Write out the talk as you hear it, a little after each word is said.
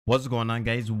What's going on,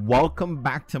 guys? Welcome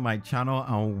back to my channel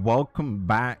and welcome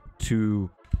back to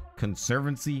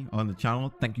Conservancy on the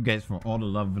channel. Thank you guys for all the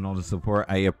love and all the support.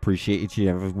 I appreciate each and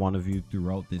every one of you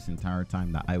throughout this entire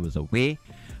time that I was away.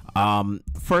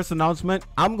 First announcement,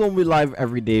 I'm gonna be live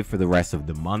every day for the rest of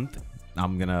the month.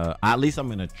 I'm gonna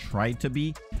try to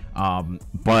be.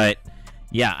 But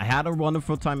yeah, I had a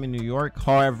wonderful time in New York.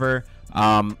 However,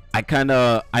 I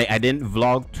didn't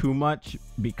vlog too much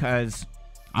because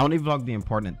I only vlog the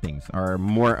important things or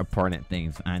more important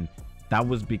things, and that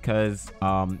was because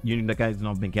you guys know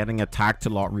I've been getting attacked a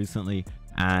lot recently,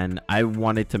 and I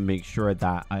wanted to make sure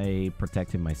that I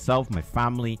protected myself, my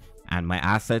family, and my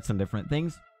assets and different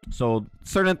things. So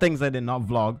certain things I did not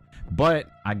vlog,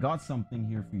 but I got something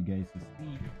here for you guys to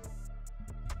see.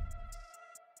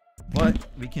 But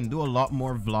we can do a lot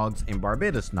more vlogs in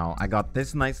Barbados now. I got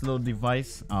this nice little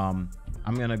device.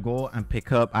 I'm gonna go and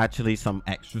pick up actually some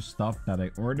extra stuff that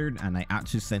I ordered, and I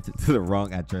actually sent it to the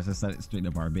wrong address. I sent it straight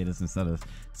to Barbados instead of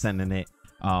sending it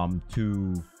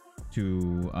to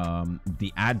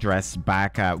the address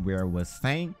back at where I was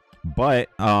staying. But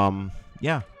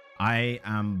yeah, I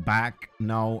am back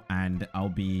now and I'll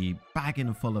be back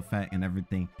in full effect and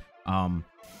everything. I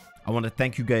want to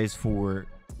thank you guys for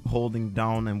holding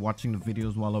down and watching the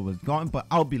videos while I was gone, but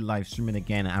I'll be live streaming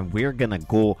again, and we're gonna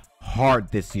go hard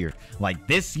this year. Like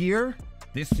this year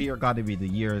got to be the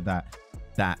year that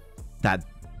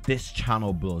this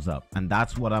channel blows up, and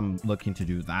that's what I'm looking to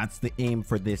do. That's the aim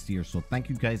for this year. So thank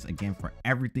you guys again for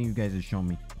everything you guys have shown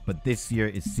me, but this year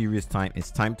is serious time. It's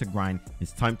time to grind.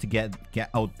 It's time to get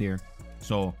out there.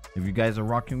 So if you guys are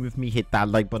rocking with me, hit that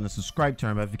like button, subscribe,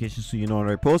 turn on notifications so you know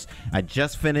when I post. I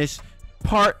just finished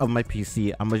part of my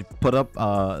PC. I'm gonna put up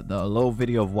the little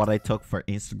video of what I took for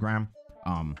Instagram.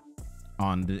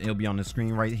 It'll be on the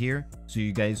screen right here, so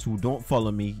you guys who don't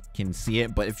follow me can see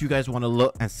it. But if you guys want to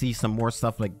look and see some more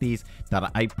stuff like these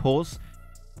that I post,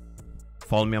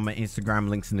 follow me on my Instagram,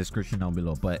 links in the description down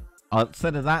below. But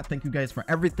outside of that, thank you guys for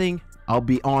everything. I'll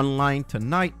be online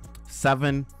tonight,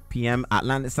 7 p.m.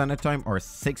 Atlantic Standard Time or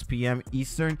 6 p.m.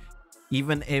 Eastern.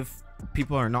 Even if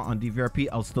people are not on DVRP,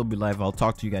 I'll still be live. I'll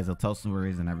talk to you guys, I'll tell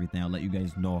stories and everything. I'll let you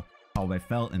guys know how I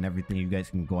felt and everything. You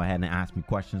guys can go ahead and ask me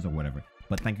questions or whatever.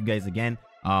 But thank you guys again.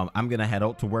 I'm gonna head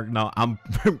out to work now. I'm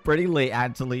pretty late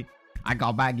actually. I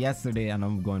got back yesterday and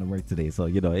I'm going to work today, so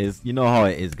you know how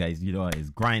it is, guys. You know it's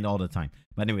grind all the time.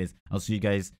 But anyways, I'll see you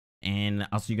guys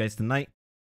tonight.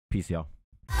 Peace, y'all.